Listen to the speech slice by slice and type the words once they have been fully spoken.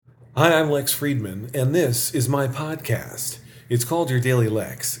Hi, I'm Lex Friedman, and this is my podcast. It's called Your Daily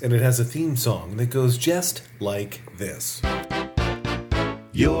Lex, and it has a theme song that goes just like this.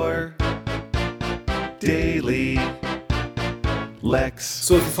 Your Daily Lex.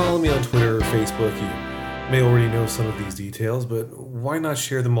 So if you follow me on Twitter or Facebook, you may already know some of these details, but why not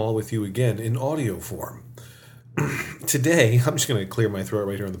share them all with you again in audio form? Today, I'm just going to clear my throat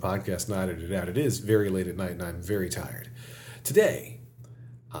right here on the podcast, not edit it out. It is very late at night, and I'm very tired. Today,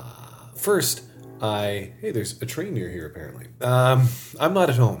 first, hey, there's a train near here, apparently. I'm not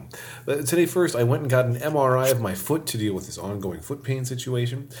at home. Today, first, I went and got an MRI of my foot to deal with this ongoing foot pain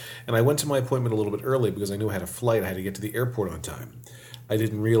situation. And I went to my appointment a little bit early because I knew I had a flight. I had to get to the airport on time. I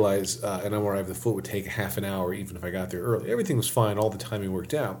didn't realize an MRI of the foot would take half an hour, even if I got there early. Everything was fine. All the timing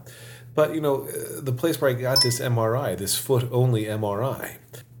worked out. But, the place where I got this MRI, this foot-only MRI,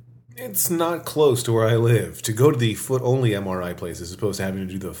 it's not close to where I live. To go to the foot-only MRI place as opposed to having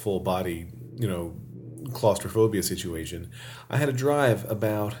to do the full-body, claustrophobia situation, I had to drive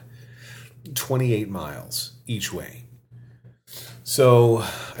about 28 miles each way. So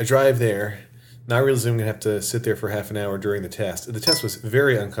I drive there, not realizing I'm going to have to sit there for half an hour during the test. The test was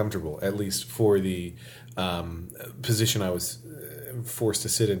very uncomfortable, at least for the position I was forced to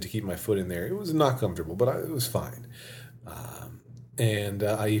sit in to keep my foot in there. It was not comfortable, but it was fine. And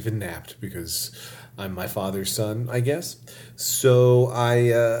I even napped because I'm my father's son, I guess. So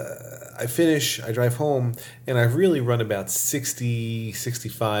I finish, I drive home, and I've really run about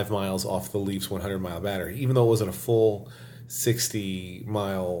 65 miles off the Leaf's 100-mile battery, even though it wasn't a full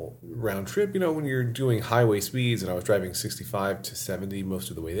 60-mile round trip. When you're doing highway speeds, and I was driving 65 to 70 most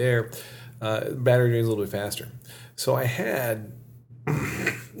of the way there, battery drains a little bit faster. So I had,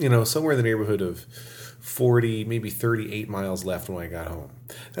 somewhere in the neighborhood of 40, maybe 38 miles left when I got home.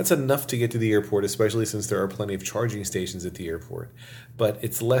 That's enough to get to the airport, especially since there are plenty of charging stations at the airport. But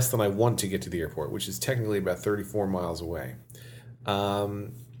it's less than I want to get to the airport, which is technically about 34 miles away. So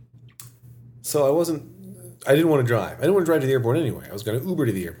I didn't want to drive. I didn't want to drive to the airport anyway. I was going to Uber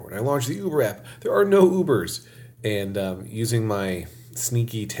to the airport. I launched the Uber app. There are no Ubers. And using my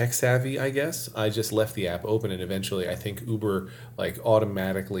sneaky tech savvy, I guess, I just left the app open, and eventually I think Uber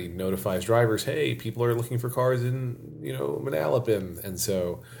automatically notifies drivers, hey, people are looking for cars in Manalapan. And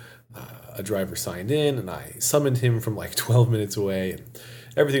so a driver signed in, and I summoned him from 12 minutes away, and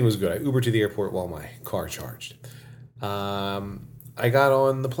everything was good. I Ubered to the airport while my car charged. I got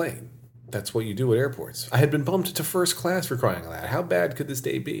on the plane. That's what you do at airports. I had been bumped to first class, for crying out loud. How bad could this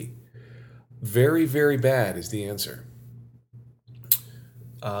day be? Very, very bad is the answer.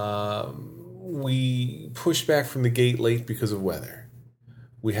 We pushed back from the gate late because of weather.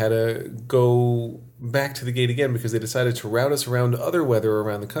 We had to go back to the gate again because they decided to route us around other weather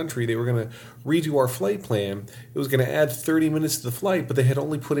around the country. They were going to redo our flight plan. It was going to add 30 minutes to the flight, but they had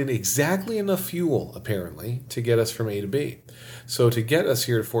only put in exactly enough fuel, apparently, to get us from A to B. So to get us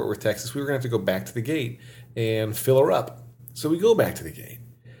here to Fort Worth, Texas, we were going to have to go back to the gate and fill her up. So we go back to the gate.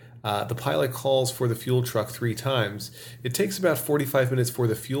 The pilot calls for the fuel truck 3 times. It takes about 45 minutes for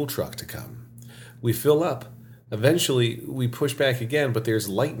the fuel truck to come. We fill up. Eventually, we push back again, but there's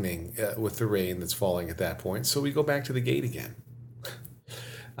lightning with the rain that's falling at that point, so we go back to the gate again.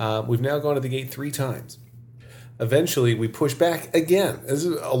 We've now gone to the gate 3 times. Eventually, we push back again. This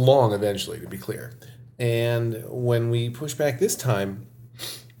is a long eventually, to be clear. And when we push back this time,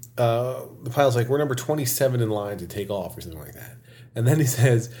 the pilot's like, we're number 27 in line to take off or something like that. And then he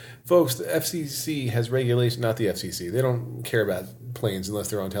says, folks, the FCC has regulations, not the FCC, they don't care about planes unless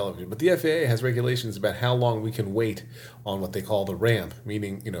they're on television, but the FAA has regulations about how long we can wait on what they call the ramp,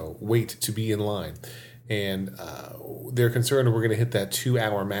 meaning, wait to be in line. And they're concerned we're going to hit that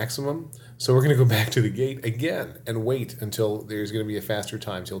 2-hour maximum, so we're going to go back to the gate again and wait until there's going to be a faster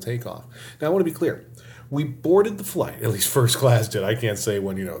time till takeoff. Now, I want to be clear. We boarded the flight, at least first class did. I can't say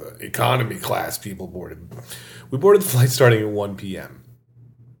when, the economy class people boarded. We boarded the flight starting at 1 p.m.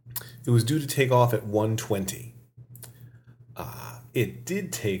 It was due to take off at 1:20. It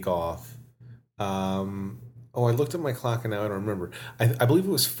did take off. I looked at my clock and now I don't remember. I believe it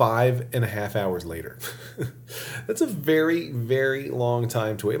was 5.5 hours later. That's a very, very long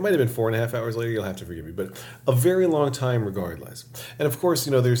time to wait. It might have been 4.5 hours later. You'll have to forgive me, but a very long time regardless. And of course,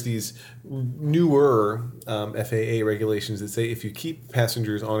 there's these newer FAA regulations that say if you keep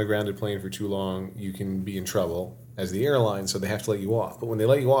passengers on a grounded plane for too long, you can be in trouble as the airline, so they have to let you off. But when they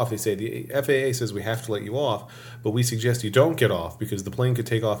let you off, they say the FAA says we have to let you off, but we suggest you don't get off because the plane could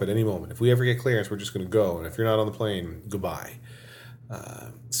take off at any moment. If we ever get clearance, we're just going to go, and if you're not on the plane, goodbye.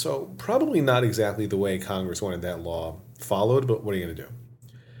 So probably not exactly the way Congress wanted that law followed, but what are you going to do?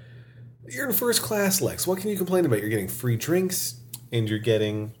 You're in first class, Lex. What can you complain about? You're getting free drinks, and you're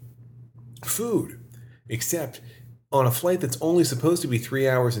getting food. Except on a flight that's only supposed to be 3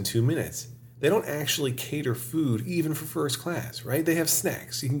 hours and 2 minutes, they don't actually cater food even for first class, right? They have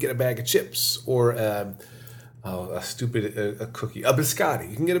snacks. You can get a bag of chips or a cookie, a biscotti.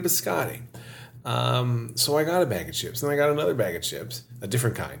 You can get a biscotti. So I got a bag of chips, and I got another bag of chips, a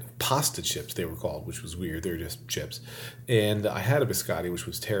different kind, pasta chips they were called, which was weird. They were just chips. And I had a biscotti, which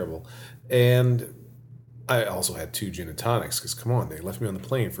was terrible. And I also had 2 gin and tonics, because come on, they left me on the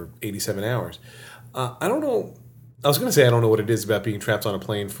plane for 87 hours. I don't know. I was going to say I don't know what it is about being trapped on a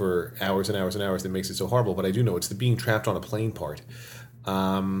plane for hours and hours and hours that makes it so horrible, but I do know it's the being trapped on a plane part.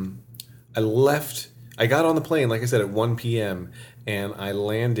 I got on the plane, like I said, at 1 p.m., and I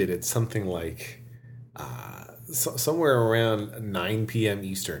landed at something like somewhere around 9 p.m.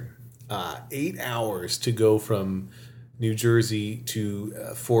 Eastern. 8 hours to go from New Jersey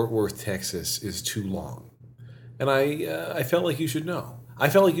to Fort Worth, Texas is too long. And I felt like you should know. I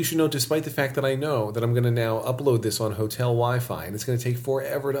felt like you should know, despite the fact that I know that I'm going to now upload this on hotel Wi-Fi, and it's going to take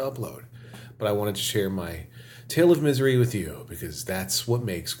forever to upload. But I wanted to share my tale of misery with you, because that's what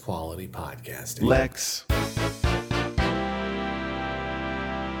makes quality podcasting. Lex.